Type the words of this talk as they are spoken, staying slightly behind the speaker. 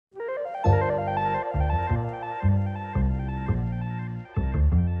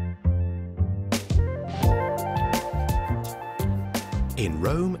In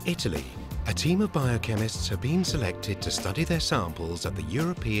Rome, Italy, a team of biochemists have been selected to study their samples at the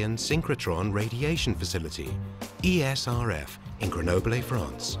European Synchrotron Radiation Facility, ESRF, in Grenoble,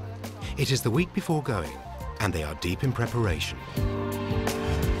 France. It is the week before going, and they are deep in preparation.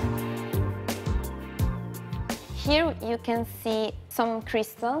 Here you can see some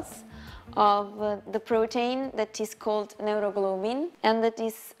crystals of the protein that is called neuroglobin, and that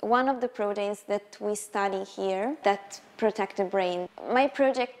is one of the proteins that we study here that protect the brain. My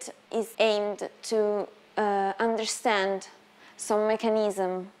project is aimed to understand some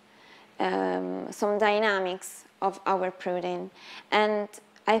mechanism, some dynamics of our protein, and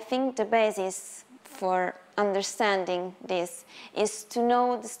I think the basis for understanding this is to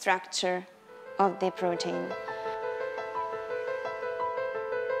know the structure of the protein.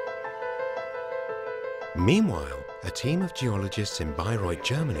 Meanwhile, a team of geologists in Bayreuth,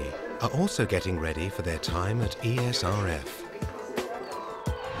 Germany, are also getting ready for their time at ESRF.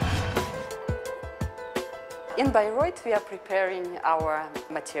 In Bayreuth, we are preparing our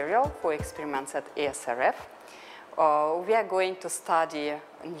material for experiments at ESRF. We are going to study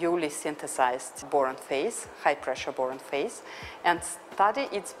newly synthesized boron phase, high-pressure boron phase, and study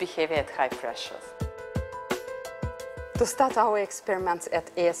its behavior at high pressures. To start our experiments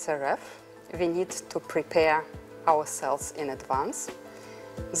at ESRF, we need to prepare our cells in advance.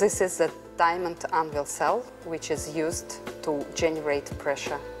 This is a diamond anvil cell, which is used to generate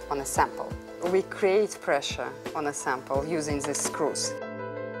pressure on a sample. We create pressure on a sample using these screws.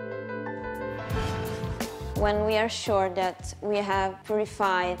 When we are sure that we have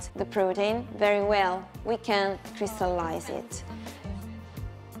purified the protein very well, we can crystallize it.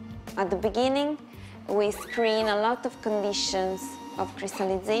 At the beginning, we screen a lot of conditions of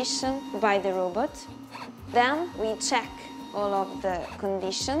crystallization by the robot. Then we check all of the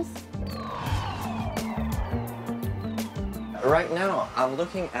conditions. Right now, I'm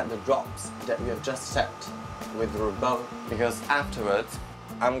looking at the drops that we have just set with the robot, because afterwards,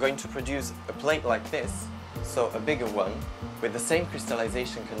 I'm going to produce a plate like this, so a bigger one, with the same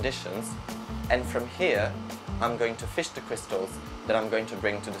crystallization conditions, and from here, I'm going to fish the crystals that I'm going to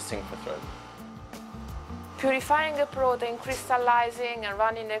bring to the synchrotron. Purifying a protein, crystallizing and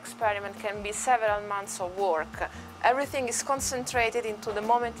running the experiment can be several months of work. Everything is concentrated into the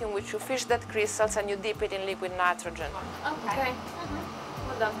moment in which you fish that crystals and you dip it in liquid nitrogen. Okay.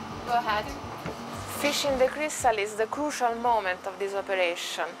 Hold on. Go ahead. Fishing the crystal is the crucial moment of this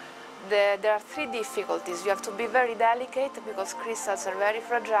operation. There are three difficulties. You have to be very delicate because crystals are very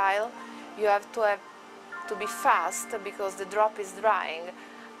fragile. You have to be fast because the drop is drying.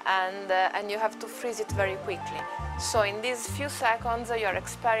 And you have to freeze it very quickly. So in these few seconds, your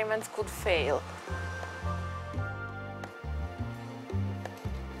experiment could fail.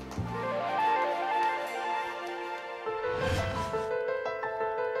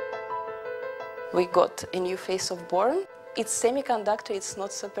 We got a new phase of boron. It's semiconductor, it's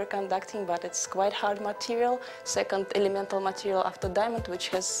not superconducting, but it's quite hard material. Second elemental material after diamond, which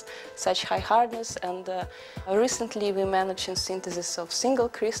has such high hardness. And recently we managed in synthesis of single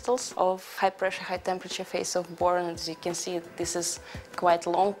crystals of high pressure, high temperature phase of boron. As you can see, this is quite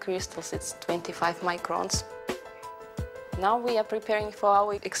long crystals, it's 25 microns. Now we are preparing for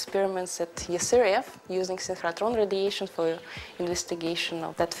our experiments at ESRF using synchrotron radiation for investigation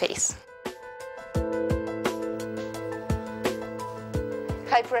of that phase.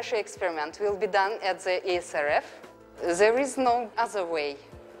 High-pressure experiment will be done at the ESRF. There is no other way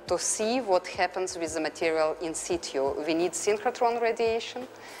to see what happens with the material in situ. We need synchrotron radiation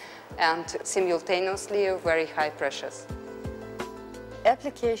and simultaneously very high pressures.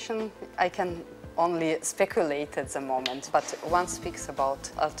 Application, I can only speculate at the moment, but one speaks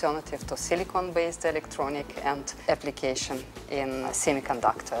about alternative to silicon-based electronic and application in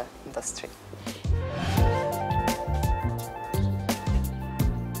semiconductor industry.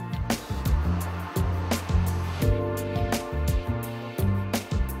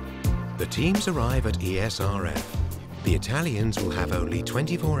 The teams arrive at ESRF. The Italians will have only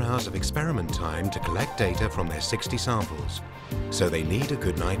 24 hours of experiment time to collect data from their 60 samples, so they need a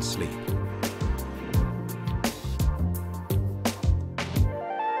good night's sleep.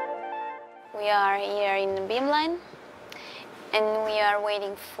 We are here in the beamline, and we are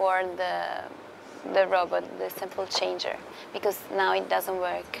waiting for the robot, the sample changer, because now it doesn't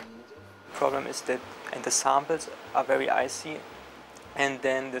work. The problem is that the samples are very icy, and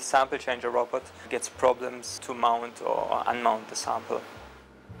then the sample changer robot gets problems to mount or unmount the sample.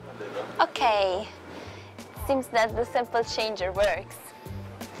 Okay, seems that the sample changer works,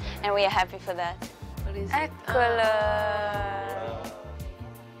 and we are happy for that. Eccolo!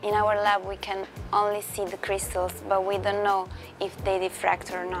 In our lab we can only see the crystals, but we don't know if they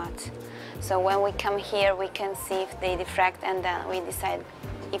diffract or not. So when we come here we can see if they diffract, and then we decide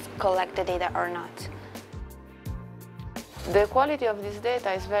if to collect the data or not. The quality of this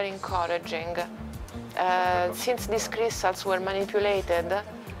data is very encouraging. Since these crystals were manipulated,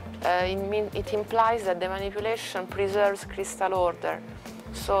 it implies that the manipulation preserves crystal order.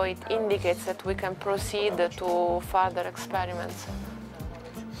 So it indicates that we can proceed to further experiments.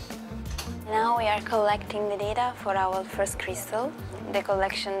 Now we are collecting the data for our first crystal. The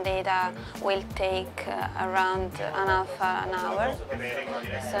collection data will take around half an hour.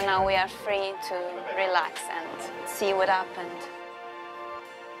 So now we are free to relax and see what happened.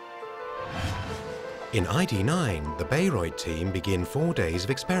 In ID9, the Bayreuth team begin 4 days of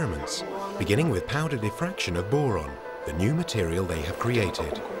experiments, beginning with powder diffraction of boron, the new material they have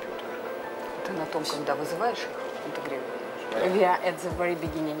created. We are at the very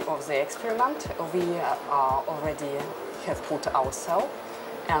beginning of the experiment. We already have put our cell,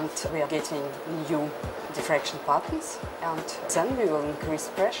 and we are getting new diffraction patterns, and then we will increase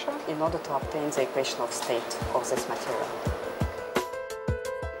pressure in order to obtain the equation of state of this material.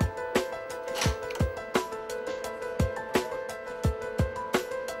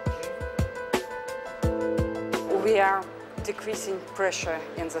 We are decreasing pressure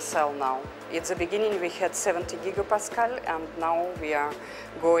in the cell now. At the beginning we had 70 gigapascal, and now we are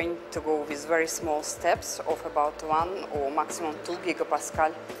going to go with very small steps of about 1 or maximum 2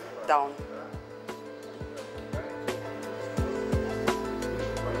 gigapascal down.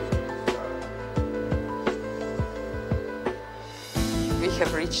 We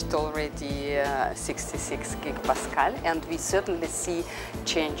have reached already 66 gigapascal, and we certainly see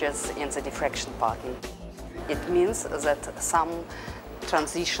changes in the diffraction pattern. It means that some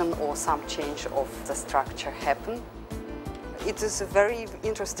transition or some change of the structure happen. It is a very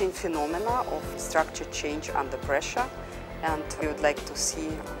interesting phenomena of structure change under pressure, and we would like to see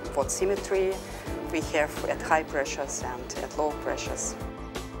what symmetry we have at high pressures and at low pressures.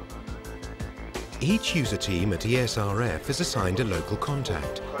 Each user team at ESRF is assigned a local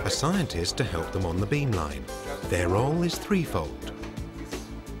contact, a scientist to help them on the beamline. Their role is threefold.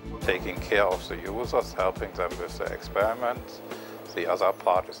 Taking care of the users, helping them with the experiments. The other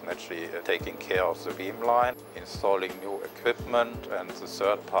part is naturally taking care of the beamline, installing new equipment, and the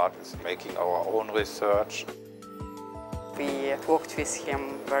third part is making our own research. We worked with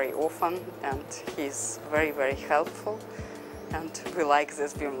him very often, and he's very, very helpful, and we like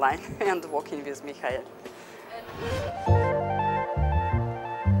this beamline and working with Mikhail.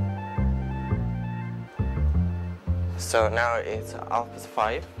 So now it's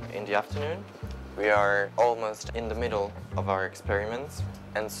 5:30 in the afternoon. We are almost in the middle of our experiments,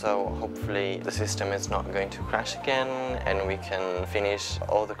 and so hopefully the system is not going to crash again and we can finish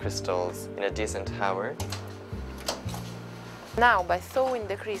all the crystals in a decent hour. Now, by thawing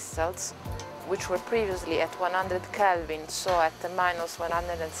the crystals, which were previously at 100 Kelvin, so at minus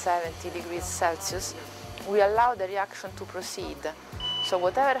 170 degrees Celsius, we allow the reaction to proceed. So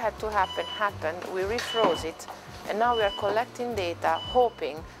whatever had to happen, happened. We refroze it, and now we are collecting data,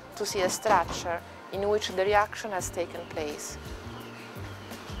 hoping to see a structure in which the reaction has taken place.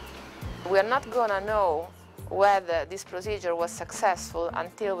 We are not going to know whether this procedure was successful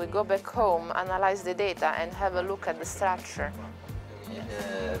until we go back home, analyze the data, and have a look at the structure.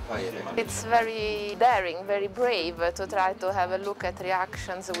 It's very daring, very brave to try to have a look at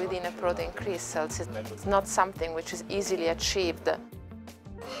reactions within a protein crystal. It's not something which is easily achieved.